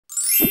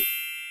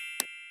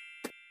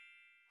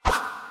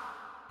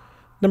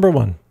Number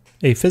 1.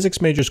 A physics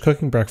major's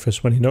cooking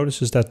breakfast when he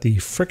notices that the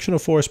frictional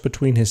force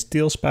between his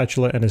steel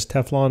spatula and his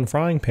Teflon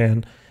frying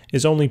pan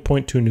is only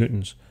 0.2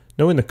 newtons.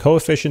 Knowing the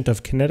coefficient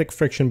of kinetic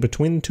friction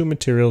between the two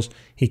materials,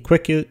 he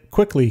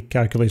quickly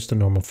calculates the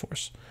normal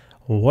force.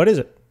 What is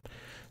it?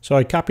 So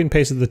I copy and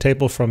pasted the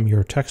table from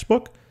your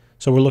textbook.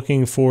 So we're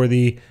looking for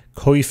the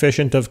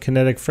coefficient of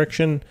kinetic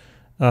friction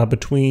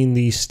between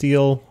the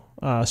steel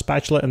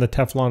spatula and the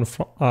Teflon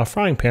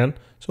frying pan.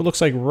 So it looks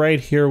like right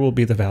here will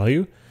be the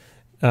value.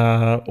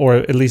 Or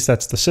at least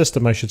that's the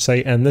system, I should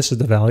say, and this is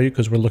the value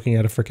because we're looking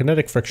at it for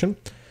kinetic friction.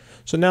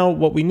 So now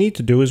what we need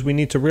to do is we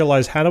need to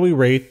realize how do we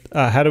relate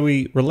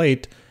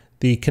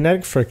the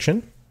kinetic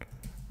friction,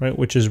 right,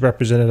 which is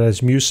represented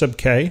as mu sub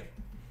k,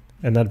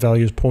 and that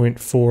value is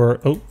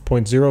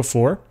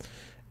 0.04,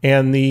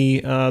 and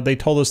they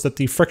told us that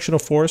the frictional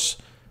force,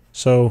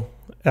 so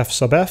F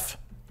sub F,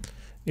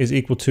 is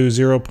equal to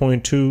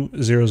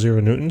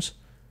 0.200 newtons.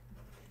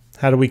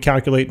 How do we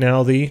calculate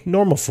now the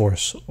normal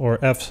force,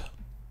 or F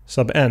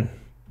sub n?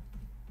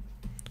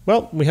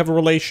 Well, we have a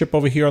relationship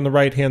over here on the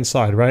right-hand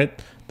side, right?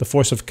 The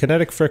force of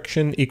kinetic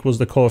friction equals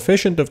the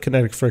coefficient of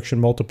kinetic friction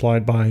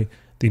multiplied by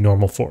the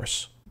normal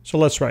force. So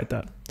let's write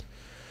that.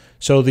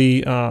 So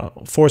the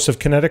force of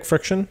kinetic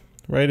friction,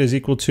 right, is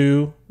equal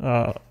to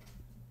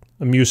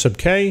mu sub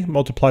k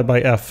multiplied by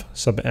F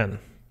sub n.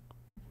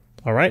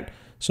 All right.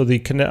 So the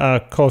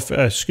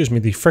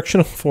the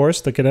frictional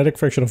force, the kinetic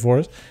frictional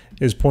force,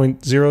 is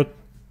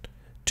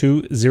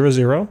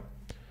 0.0200.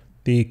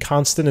 The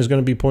constant is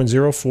going to be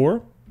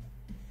 0.04,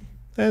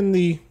 and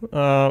the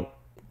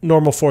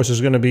normal force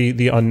is going to be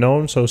the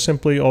unknown. So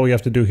simply all we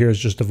have to do here is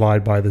just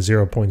divide by the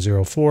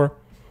 0.04.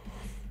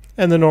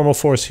 And the normal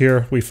force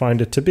here, we find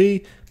it to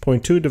be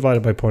 0.2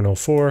 divided by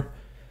 0.04,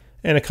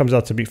 and it comes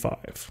out to be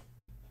 5.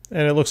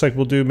 And it looks like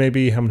we'll do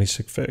maybe how many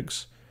sig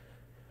figs?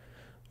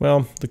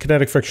 Well, the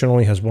kinetic friction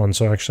only has one,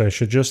 so actually I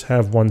should just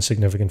have one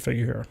significant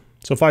figure here.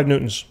 So 5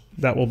 newtons,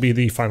 that will be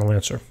the final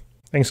answer.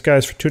 Thanks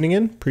guys for tuning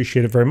in,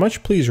 appreciate it very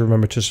much. Please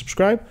remember to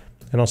subscribe,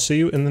 and I'll see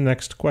you in the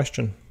next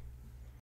question.